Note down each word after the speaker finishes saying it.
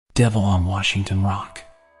Devil on Washington Rock.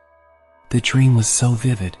 The dream was so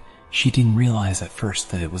vivid, she didn't realize at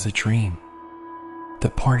first that it was a dream.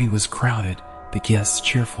 The party was crowded, the guests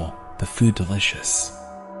cheerful, the food delicious.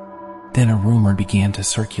 Then a rumor began to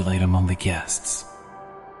circulate among the guests.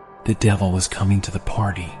 The devil was coming to the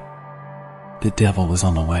party. The devil was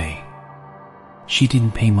on the way. She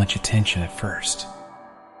didn't pay much attention at first,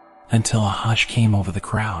 until a hush came over the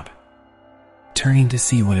crowd. Turning to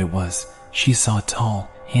see what it was, she saw a tall,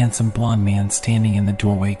 handsome blonde man standing in the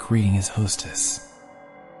doorway greeting his hostess.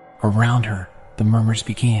 Around her, the murmurs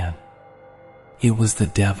began. It was the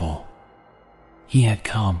devil. He had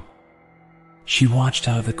come. She watched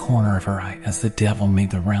out of the corner of her eye as the devil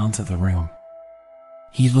made the rounds of the room.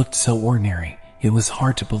 He looked so ordinary, it was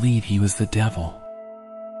hard to believe he was the devil.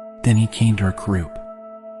 Then he came to her group.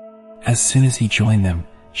 As soon as he joined them,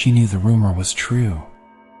 she knew the rumor was true.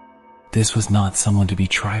 This was not someone to be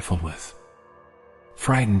trifled with.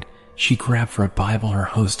 Frightened, she grabbed for a Bible her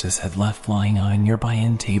hostess had left lying on a nearby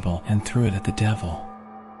end table and threw it at the devil.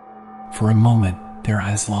 For a moment, their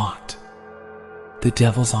eyes locked. The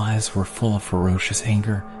devil's eyes were full of ferocious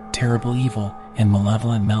anger, terrible evil, and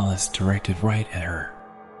malevolent malice directed right at her.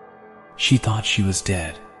 She thought she was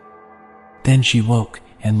dead. Then she woke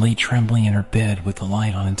and lay trembling in her bed with the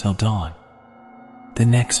light on until dawn. The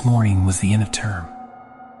next morning was the end of term.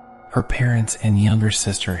 Her parents and younger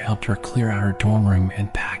sister helped her clear out her dorm room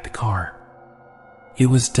and pack the car. It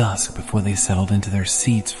was dusk before they settled into their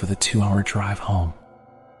seats for the 2-hour drive home.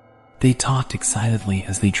 They talked excitedly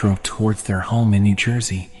as they drove towards their home in New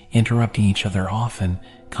Jersey, interrupting each other often,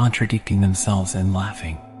 contradicting themselves and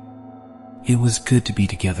laughing. It was good to be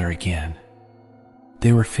together again.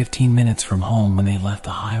 They were 15 minutes from home when they left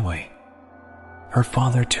the highway. Her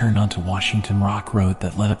father turned onto Washington Rock Road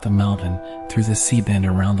that led up the mountain, through the sea-bend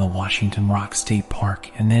around the Washington Rock State Park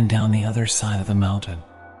and then down the other side of the mountain.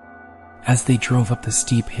 As they drove up the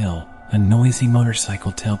steep hill, a noisy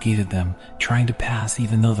motorcycle tailgated them, trying to pass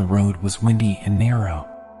even though the road was windy and narrow.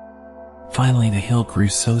 Finally, the hill grew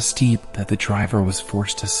so steep that the driver was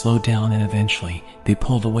forced to slow down, and eventually, they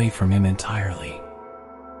pulled away from him entirely.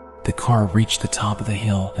 The car reached the top of the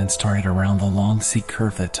hill and started around the long steep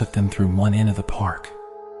curve that took them through one end of the park.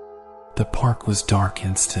 The park was dark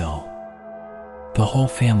and still. The whole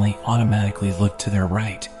family automatically looked to their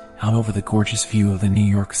right, out over the gorgeous view of the New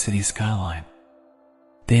York City skyline.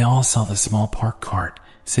 They all saw the small park cart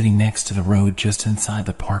sitting next to the road just inside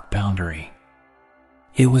the park boundary.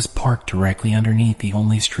 It was parked directly underneath the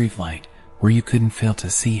only streetlight, where you couldn't fail to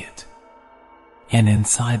see it. And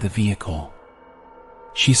inside the vehicle,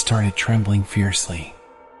 she started trembling fiercely.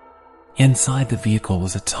 Inside the vehicle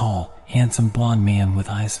was a tall, handsome blonde man with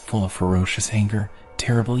eyes full of ferocious anger,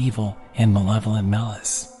 terrible evil, and malevolent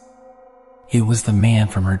malice. It was the man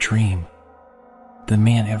from her dream. The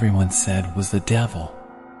man everyone said was the devil.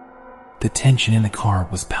 The tension in the car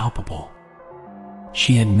was palpable.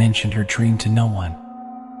 She had mentioned her dream to no one,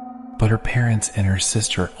 but her parents and her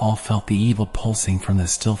sister all felt the evil pulsing from the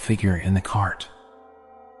still figure in the cart.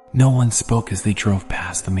 No one spoke as they drove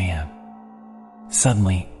past the man.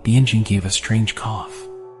 Suddenly, the engine gave a strange cough.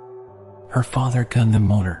 Her father gunned the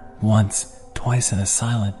motor once, twice in a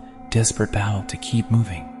silent, desperate battle to keep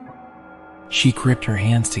moving. She gripped her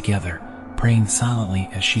hands together, praying silently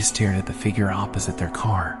as she stared at the figure opposite their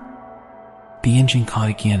car. The engine caught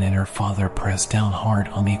again and her father pressed down hard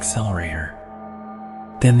on the accelerator.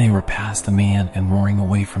 Then they were past the man and roaring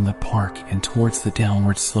away from the park and towards the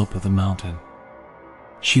downward slope of the mountain.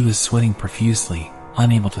 She was sweating profusely,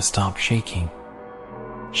 unable to stop shaking.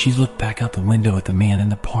 She looked back out the window at the man in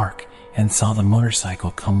the park and saw the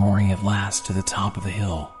motorcycle come roaring at last to the top of the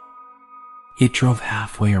hill. It drove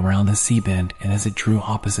halfway around the sea-bend, and as it drew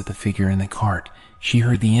opposite the figure in the cart, she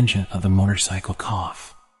heard the engine of the motorcycle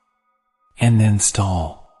cough, and then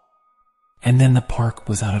stall. And then the park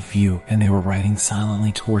was out of view and they were riding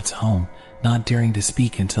silently towards home, not daring to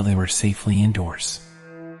speak until they were safely indoors.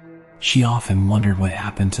 She often wondered what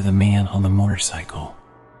happened to the man on the motorcycle.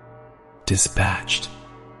 Dispatched.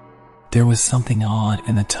 There was something odd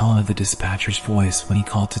in the tone of the dispatcher's voice when he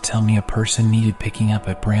called to tell me a person needed picking up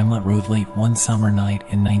at Bramlett Road late one summer night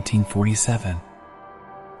in 1947.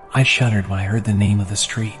 I shuddered when I heard the name of the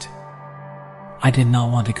street. I did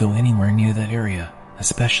not want to go anywhere near that area,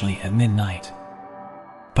 especially at midnight.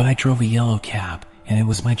 But I drove a yellow cab, and it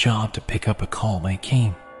was my job to pick up a call when it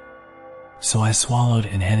came. So I swallowed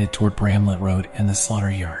and headed toward Bramlett Road and the slaughter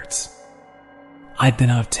yards. I'd been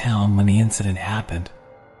out of town when the incident happened.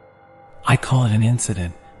 I call it an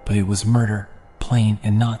incident, but it was murder, plain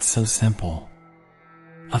and not so simple.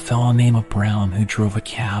 A fellow named Brown who drove a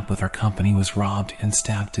cab with our company was robbed and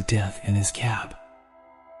stabbed to death in his cab.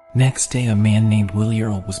 Next day, a man named Willie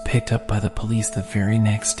Earl was picked up by the police the very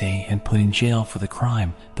next day and put in jail for the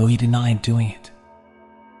crime, though he denied doing it.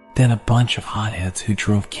 Then a bunch of hotheads who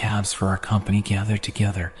drove cabs for our company gathered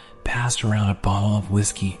together, passed around a bottle of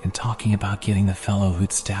whiskey and talking about getting the fellow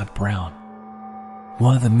who'd stabbed Brown.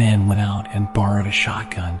 One of the men went out and borrowed a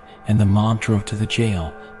shotgun, and the mob drove to the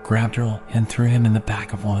jail, grabbed Earl, and threw him in the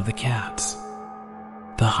back of one of the cabs.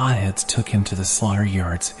 The hotheads took him to the slaughter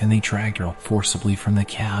yards, and they dragged Earl forcibly from the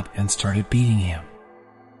cab and started beating him.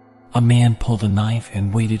 A man pulled a knife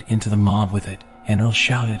and waded into the mob with it, and Earl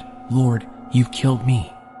shouted, "Lord, you've killed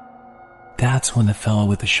me." That's when the fellow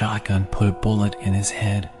with the shotgun put a bullet in his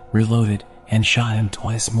head, reloaded, and shot him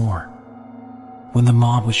twice more. When the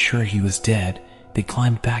mob was sure he was dead, they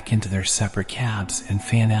climbed back into their separate cabs and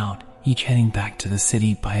fanned out, each heading back to the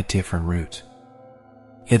city by a different route.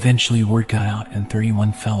 Eventually word got out and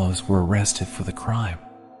 31 fellows were arrested for the crime,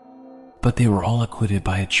 but they were all acquitted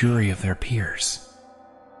by a jury of their peers.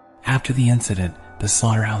 After the incident, the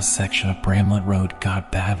slaughterhouse section of Bramlett Road got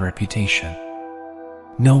a bad reputation.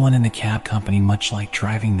 No one in the cab company much liked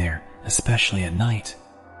driving there, especially at night.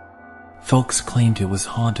 Folks claimed it was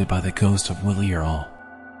haunted by the ghost of Willie Earl.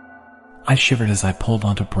 I shivered as I pulled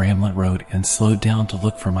onto Bramlett Road and slowed down to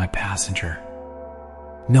look for my passenger.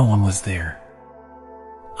 No one was there.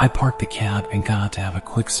 I parked the cab and got out to have a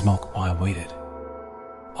quick smoke while I waited.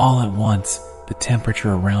 All at once, the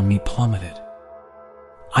temperature around me plummeted.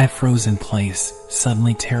 I froze in place,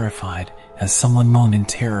 suddenly terrified, as someone moaned in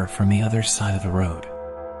terror from the other side of the road.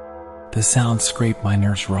 The sound scraped my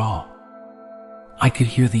nerves raw. I could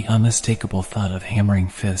hear the unmistakable thud of hammering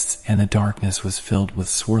fists, and the darkness was filled with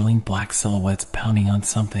swirling black silhouettes pounding on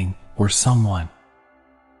something or someone.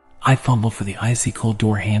 I fumbled for the icy cold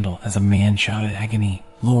door handle as a man shouted agony,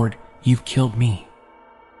 "Lord, you've killed me."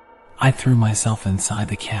 I threw myself inside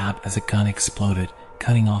the cab as a gun exploded,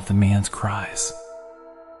 cutting off the man's cries.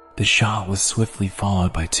 The shot was swiftly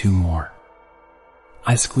followed by two more.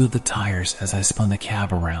 I squealed the tires as I spun the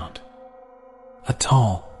cab around. A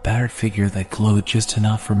tall, battered figure that glowed just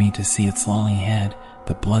enough for me to see its lolling head,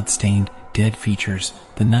 the blood-stained, dead features,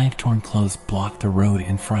 the knife-torn clothes blocked the road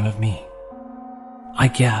in front of me. I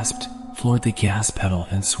gasped, floored the gas pedal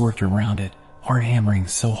and swerved around it, heart hammering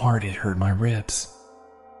so hard it hurt my ribs.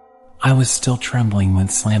 I was still trembling when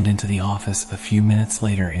slammed into the office a few minutes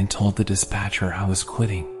later and told the dispatcher I was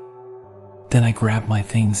quitting. Then I grabbed my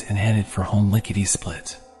things and headed for home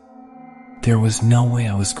lickety-split. There was no way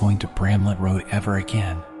I was going to Bramlett Road ever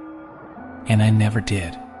again. And I never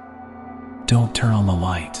did. "Don't turn on the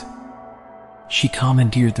light." She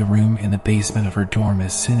commandeered the room in the basement of her dorm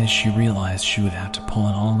as soon as she realized she would have to pull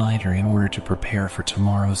an all-nighter in order to prepare for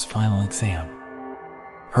tomorrow's final exam.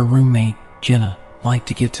 Her roommate, Jenna, liked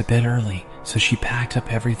to get to bed early, so she packed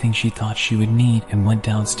up everything she thought she would need and went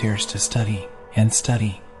downstairs to study, and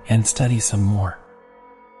study, and study some more.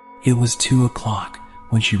 It was 2 o'clock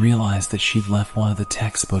when she realized that she'd left one of the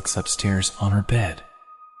textbooks upstairs on her bed.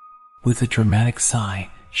 With a dramatic sigh,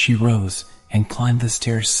 she rose and climbed the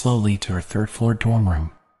stairs slowly to her third-floor dorm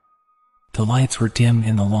room. The lights were dim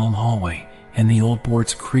in the long hallway, and the old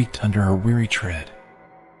boards creaked under her weary tread.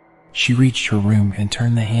 She reached her room and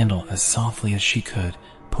turned the handle as softly as she could,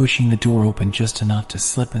 pushing the door open just enough to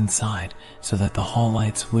slip inside so that the hall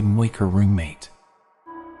lights wouldn't wake her roommate.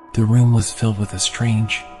 The room was filled with a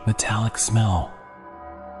strange, metallic smell.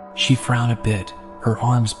 She frowned a bit, her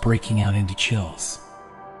arms breaking out into chills.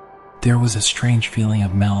 There was a strange feeling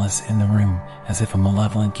of malice in the room, as if a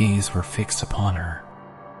malevolent gaze were fixed upon her.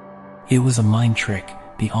 It was a mind trick.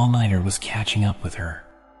 The all-nighter was catching up with her.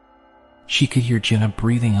 She could hear Jenna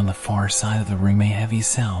breathing on the far side of the room, a heavy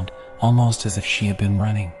sound, almost as if she had been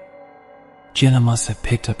running. Jenna must have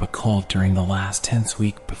picked up a cold during the last tense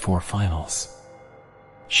week before finals.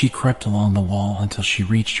 She crept along the wall until she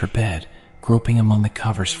reached her bed, groping among the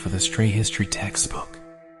covers for the stray history textbook.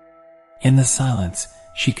 In the silence,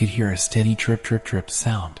 she could hear a steady drip drip drip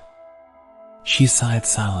sound. She sighed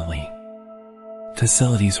silently.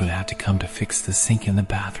 Facilities would have to come to fix the sink in the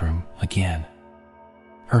bathroom again.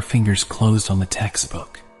 Her fingers closed on the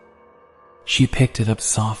textbook. She picked it up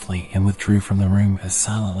softly and withdrew from the room as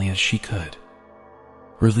silently as she could.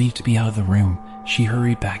 Relieved to be out of the room, she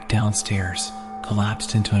hurried back downstairs,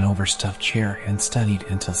 collapsed into an overstuffed chair and studied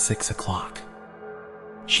until 6 o'clock.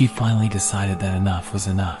 She finally decided that enough was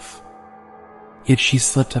enough. If she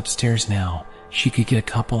slipped upstairs now, she could get a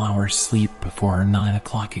couple hours sleep before her 9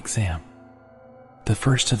 o'clock exam. The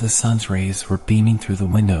first of the sun's rays were beaming through the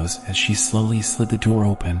windows as she slowly slid the door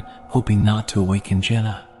open, hoping not to awaken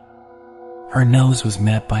Jenna. Her nose was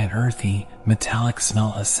met by an earthy, metallic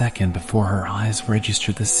smell a second before her eyes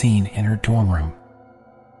registered the scene in her dorm room.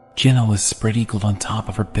 Jenna was spread-eagled on top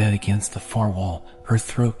of her bed against the far wall, her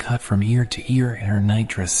throat cut from ear to ear and her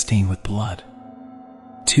nightdress stained with blood.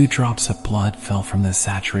 2 drops of blood fell from the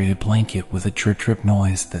saturated blanket with a drip-drip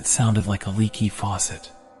noise that sounded like a leaky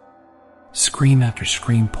faucet. Scream after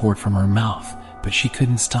scream poured from her mouth, but she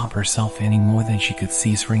couldn't stop herself any more than she could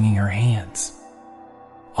cease wringing her hands.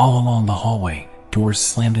 All along the hallway, doors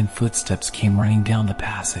slammed and footsteps came running down the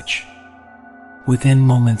passage. Within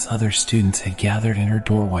moments, other students had gathered in her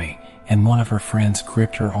doorway, and one of her friends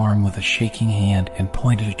gripped her arm with a shaking hand and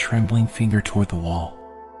pointed a trembling finger toward the wall.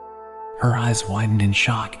 Her eyes widened in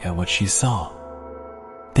shock at what she saw.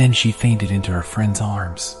 Then she fainted into her friend's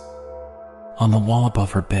arms. On the wall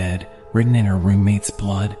above her bed, written in her roommate's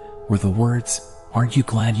blood, were the words, "Aren't you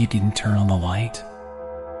glad you didn't turn on the light?"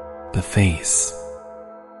 The face.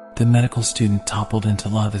 The medical student toppled into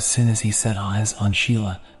love as soon as he set eyes on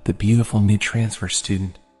Sheila, the beautiful new transfer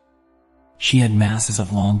student. She had masses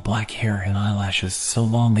of long black hair and eyelashes so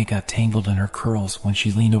long they got tangled in her curls when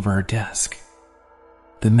she leaned over her desk.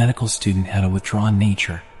 The medical student had a withdrawn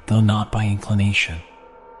nature, though not by inclination.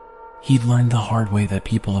 He'd learned the hard way that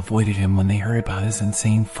people avoided him when they heard about his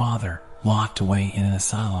insane father, locked away in an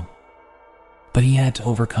asylum. But he had to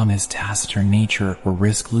overcome his taciturn nature or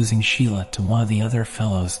risk losing Sheila to one of the other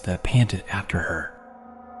fellows that panted after her.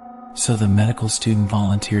 So the medical student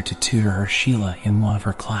volunteered to tutor her Sheila in one of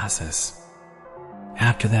her classes.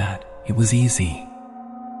 After that, it was easy.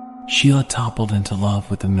 Sheila toppled into love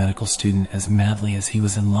with the medical student as madly as he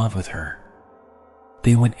was in love with her.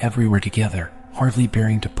 They went everywhere together, hardly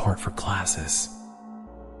bearing to part for classes.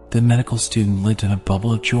 The medical student lived in a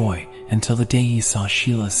bubble of joy until the day he saw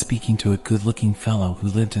Sheila speaking to a good-looking fellow who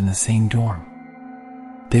lived in the same dorm.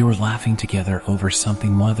 They were laughing together over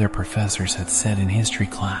something one of their professors had said in history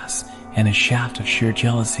class, and a shaft of sheer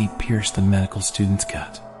jealousy pierced the medical student's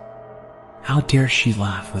gut. How dare she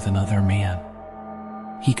laugh with another man?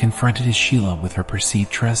 He confronted his Sheila with her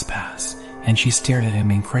perceived trespass, and she stared at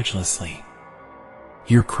him incredulously.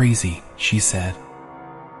 "You're crazy," she said.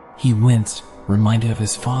 He winced, reminded of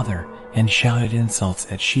his father, and shouted insults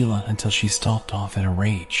at Sheila until she stalked off in a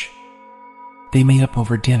rage. They made up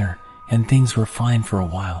over dinner, and things were fine for a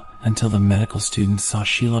while until the medical student saw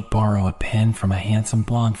Sheila borrow a pen from a handsome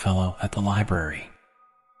blonde fellow at the library.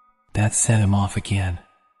 That set him off again.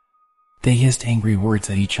 They hissed angry words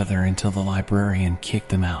at each other until the librarian kicked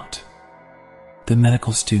them out. The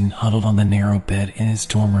medical student huddled on the narrow bed in his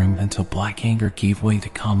dorm room until black anger gave way to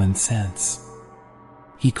common sense.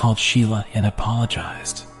 He called Sheila and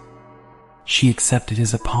apologized. She accepted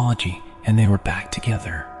his apology, and they were back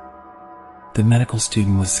together. The medical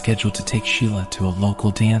student was scheduled to take Sheila to a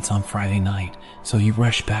local dance on Friday night, so he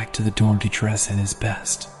rushed back to the dorm to dress in his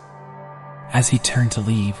best. As he turned to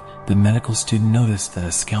leave, the medical student noticed that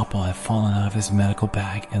a scalpel had fallen out of his medical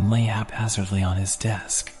bag and lay haphazardly on his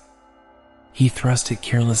desk. He thrust it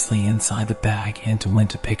carelessly inside the bag and went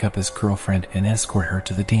to pick up his girlfriend and escort her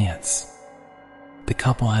to the dance. The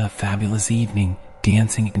couple had a fabulous evening,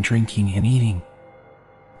 dancing and drinking and eating.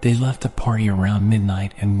 They left the party around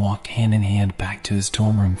midnight and walked hand in hand back to his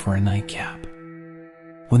dorm room for a nightcap.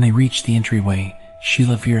 When they reached the entryway,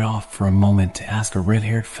 Sheila veered off for a moment to ask a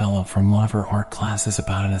red-haired fellow from one of her art classes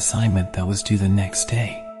about an assignment that was due the next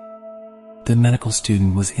day. The medical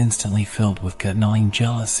student was instantly filled with gut-gnawing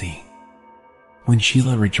jealousy. When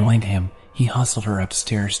Sheila rejoined him, he hustled her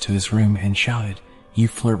upstairs to his room and shouted, "You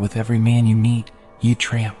flirt with every man you meet, you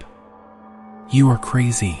tramp. You are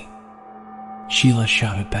crazy." Sheila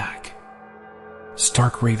shouted back,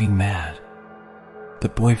 stark raving mad. The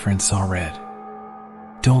boyfriend saw red.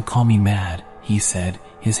 "Don't call me mad," he said,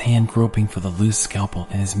 his hand groping for the loose scalpel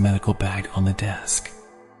in his medical bag on the desk.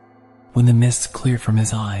 When the mist cleared from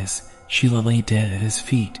his eyes, Sheila lay dead at his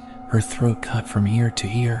feet, her throat cut from ear to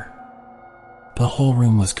ear. The whole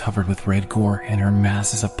room was covered with red gore and her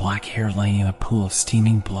masses of black hair lay in a pool of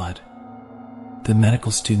steaming blood. The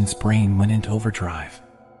medical student's brain went into overdrive.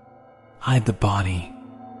 Hide the body.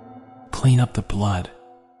 Clean up the blood.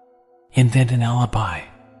 Invent an alibi.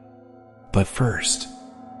 But first,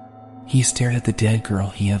 he stared at the dead girl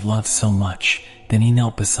he had loved so much, then he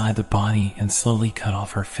knelt beside the body and slowly cut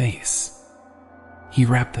off her face. He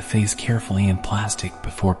wrapped the face carefully in plastic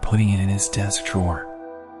before putting it in his desk drawer.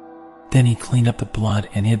 Then he cleaned up the blood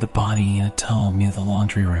and hid the body in a tunnel near the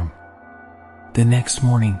laundry room. The next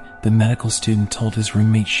morning, the medical student told his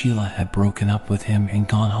roommate Sheila had broken up with him and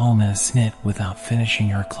gone home in a snit without finishing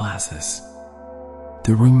her classes.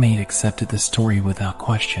 The roommate accepted the story without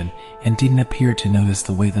question and didn't appear to notice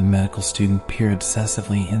the way the medical student peered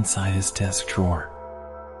obsessively inside his desk drawer.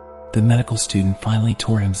 The medical student finally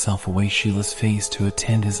tore himself away Sheila's face to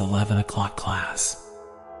attend his 11 o'clock class.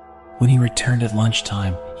 When he returned at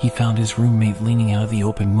lunchtime, he found his roommate leaning out of the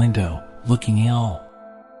open window, looking ill.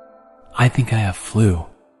 "I think I have flu.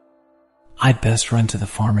 I'd best run to the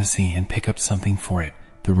pharmacy and pick up something for it,"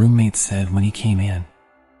 the roommate said when he came in.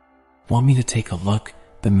 "Want me to take a look?"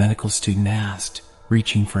 the medical student asked,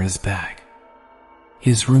 reaching for his bag.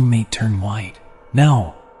 His roommate turned white.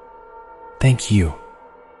 "No, thank you."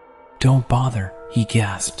 "Don't bother," he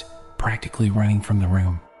gasped, practically running from the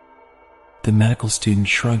room. The medical student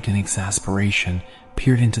shrugged in exasperation,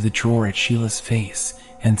 peered into the drawer at Sheila's face,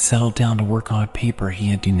 and settled down to work on a paper he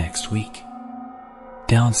had due next week.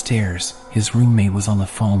 Downstairs, his roommate was on the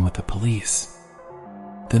phone with the police.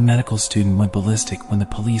 The medical student went ballistic when the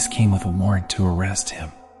police came with a warrant to arrest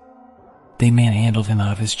him. They manhandled him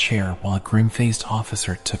out of his chair while a grim-faced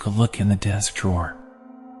officer took a look in the desk drawer.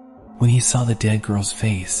 When he saw the dead girl's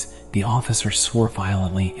face, the officer swore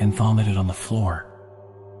violently and vomited on the floor.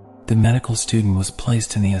 The medical student was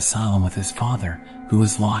placed in the asylum with his father, who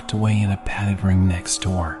was locked away in a padded room next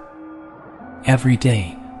door. Every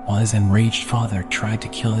day, while his enraged father tried to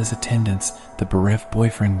kill his attendants, the bereft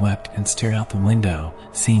boyfriend wept and stared out the window,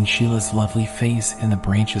 seeing Sheila's lovely face in the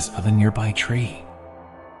branches of a nearby tree.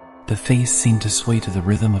 The face seemed to sway to the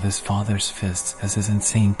rhythm of his father's fists as his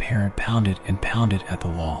insane parent pounded and pounded at the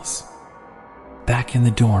walls. Back in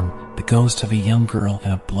the dorm, the ghost of a young girl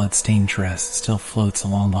in a blood-stained dress still floats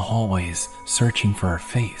along the hallways, searching for her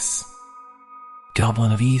face.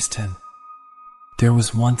 Goblin of Easton. There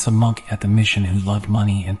was once a monk at the mission who loved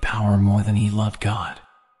money and power more than he loved God.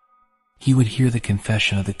 He would hear the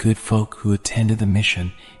confession of the good folk who attended the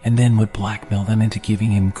mission and then would blackmail them into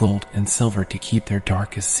giving him gold and silver to keep their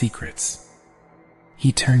darkest secrets.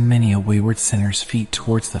 He turned many a wayward sinner's feet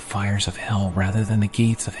towards the fires of hell rather than the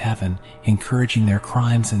gates of heaven, encouraging their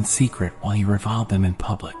crimes in secret while he reviled them in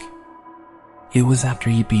public. It was after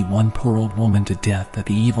he beat one poor old woman to death that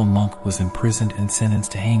the evil monk was imprisoned and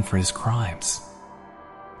sentenced to hang for his crimes.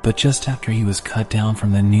 But just after he was cut down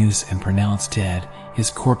from the noose and pronounced dead, his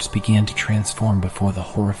corpse began to transform before the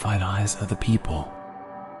horrified eyes of the people.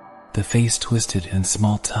 The face twisted and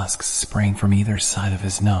small tusks sprang from either side of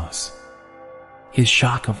his nose. His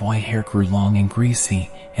shock of white hair grew long and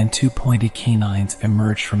greasy, and two pointed canines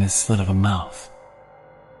emerged from his slit of a mouth.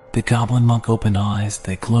 The goblin monk opened eyes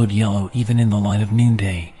that glowed yellow even in the light of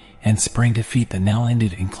noonday, and sprang to feet that now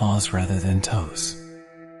ended in claws rather than toes.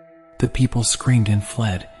 The people screamed and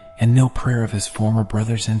fled, and no prayer of his former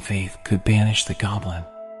brothers in faith could banish the goblin.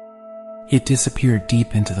 It disappeared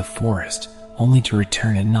deep into the forest, only to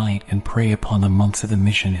return at night and prey upon the monks of the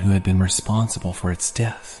mission who had been responsible for its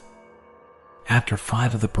death. After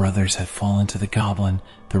 5 of the brothers had fallen to the goblin,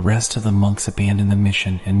 the rest of the monks abandoned the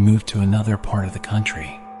mission and moved to another part of the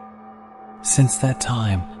country. Since that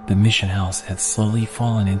time, the mission house had slowly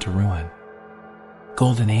fallen into ruin.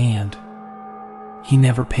 Golden Hand. He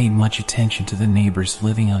never paid much attention to the neighbors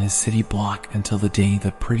living on his city block until the day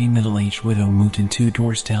the pretty middle-aged widow moved in 2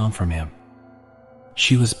 doors down from him.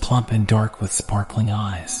 She was plump and dark with sparkling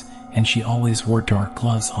eyes, and she always wore dark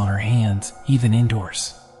gloves on her hands, even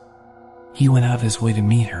indoors. He went out of his way to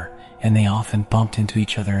meet her, and they often bumped into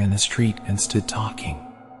each other in the street and stood talking.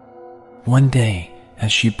 One day,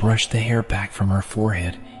 as she brushed the hair back from her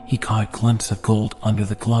forehead, he caught a glimpse of gold under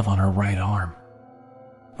the glove on her right arm.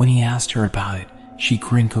 When he asked her about it, she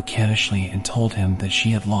grinned coquettishly and told him that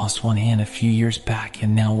she had lost one hand a few years back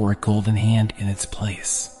and now wore a golden hand in its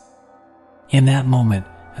place. In that moment,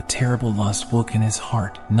 a terrible lust woke in his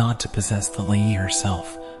heart, not to possess the lady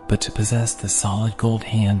herself, but to possess the solid gold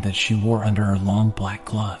hand that she wore under her long black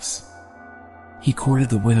gloves. He courted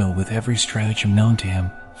the widow with every stratagem known to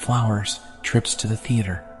him: flowers, trips to the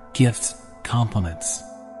theater, gifts, compliments.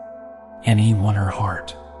 And he won her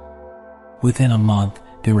heart. Within a month,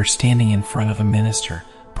 they were standing in front of a minister,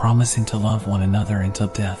 promising to love one another until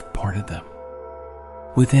death parted them.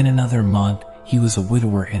 Within another month, he was a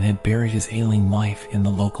widower and had buried his ailing wife in the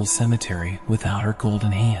local cemetery without her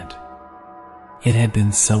golden hand. It had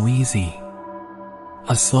been so easy.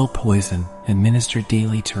 A slow poison administered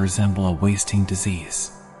daily to resemble a wasting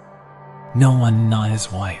disease. No one, not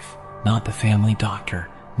his wife, not the family doctor,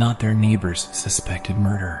 not their neighbors, suspected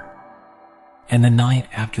murder. And the night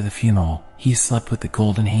after the funeral, he slept with the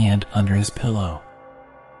golden hand under his pillow.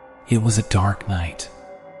 It was a dark night.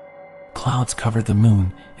 Clouds covered the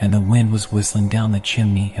moon, and the wind was whistling down the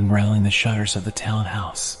chimney and rattling the shutters of the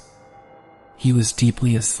townhouse. He was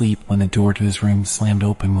deeply asleep when the door to his room slammed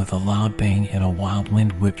open with a loud bang and a wild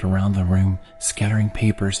wind whipped around the room, scattering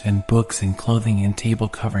papers and books and clothing and table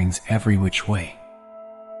coverings every which way.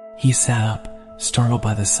 He sat up, startled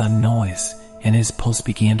by the sudden noise, and his pulse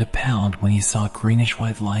began to pound when he saw a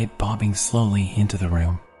greenish-white light bobbing slowly into the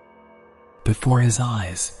room. Before his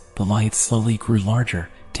eyes, the light slowly grew larger,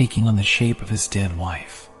 taking on the shape of his dead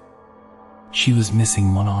wife. She was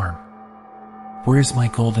missing one arm. "Where's my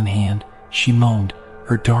golden hand?" she moaned,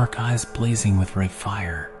 her dark eyes blazing with red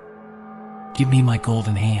fire. "Give me my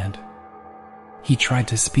golden hand." He tried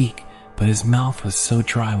to speak, but his mouth was so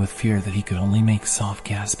dry with fear that he could only make soft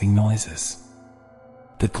gasping noises.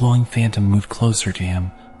 The glowing phantom moved closer to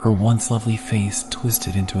him, her once lovely face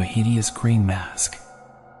twisted into a hideous green mask.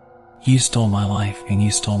 "You stole my life and you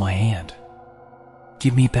stole my hand.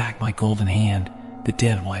 Give me back my golden hand," the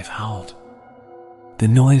dead wife howled. The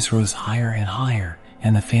noise rose higher and higher,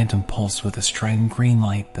 and the phantom pulsed with a strident green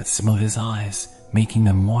light that smote his eyes, making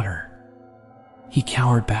them water. He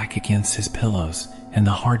cowered back against his pillows, and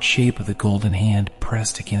the hard shape of the golden hand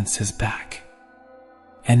pressed against his back.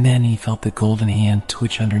 And then he felt the golden hand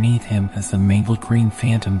twitch underneath him as the mangled green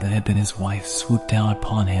phantom that had been his wife swooped down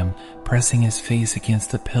upon him, pressing his face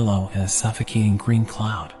against the pillow in a suffocating green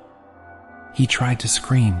cloud. He tried to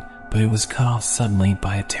scream, but it was cut off suddenly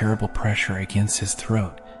by a terrible pressure against his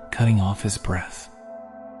throat, cutting off his breath.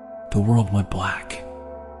 The world went black.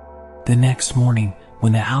 The next morning,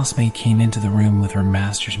 when the housemaid came into the room with her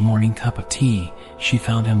master's morning cup of tea, she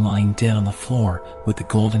found him lying dead on the floor with the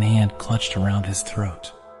golden hand clutched around his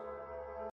throat.